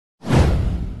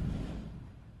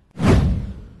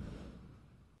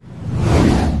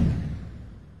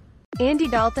Andy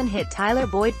Dalton hit Tyler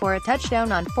Boyd for a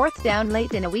touchdown on 4th down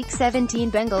late in a Week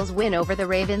 17 Bengals win over the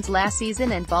Ravens last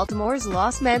season, and Baltimore's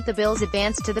loss meant the Bills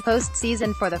advanced to the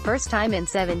postseason for the first time in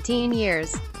 17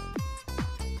 years.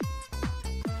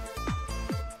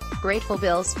 Grateful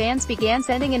Bills fans began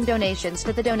sending in donations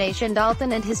to the donation.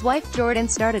 Dalton and his wife Jordan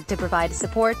started to provide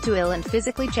support to ill and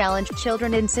physically challenged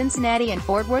children in Cincinnati and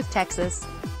Fort Worth, Texas.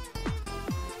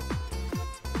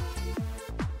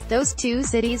 Those two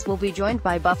cities will be joined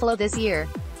by Buffalo this year.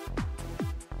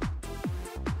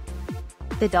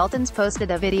 The Daltons posted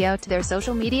a video to their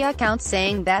social media accounts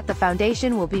saying that the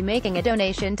foundation will be making a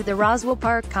donation to the Roswell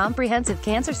Park Comprehensive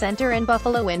Cancer Center in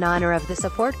Buffalo in honor of the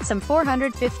support, some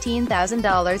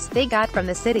 $415,000, they got from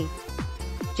the city.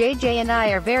 JJ and I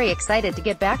are very excited to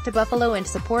get back to Buffalo and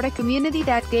support a community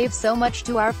that gave so much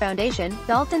to our foundation,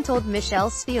 Dalton told Michelle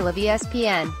Steele of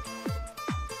ESPN.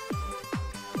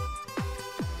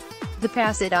 The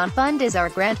Pass It On Fund is our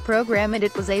grant program, and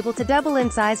it was able to double in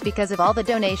size because of all the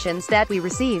donations that we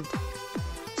received.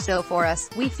 So for us,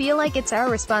 we feel like it's our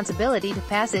responsibility to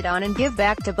pass it on and give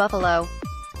back to Buffalo.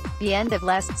 The end of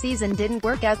last season didn't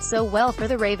work out so well for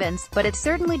the Ravens, but it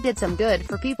certainly did some good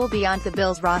for people beyond the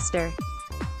Bills roster.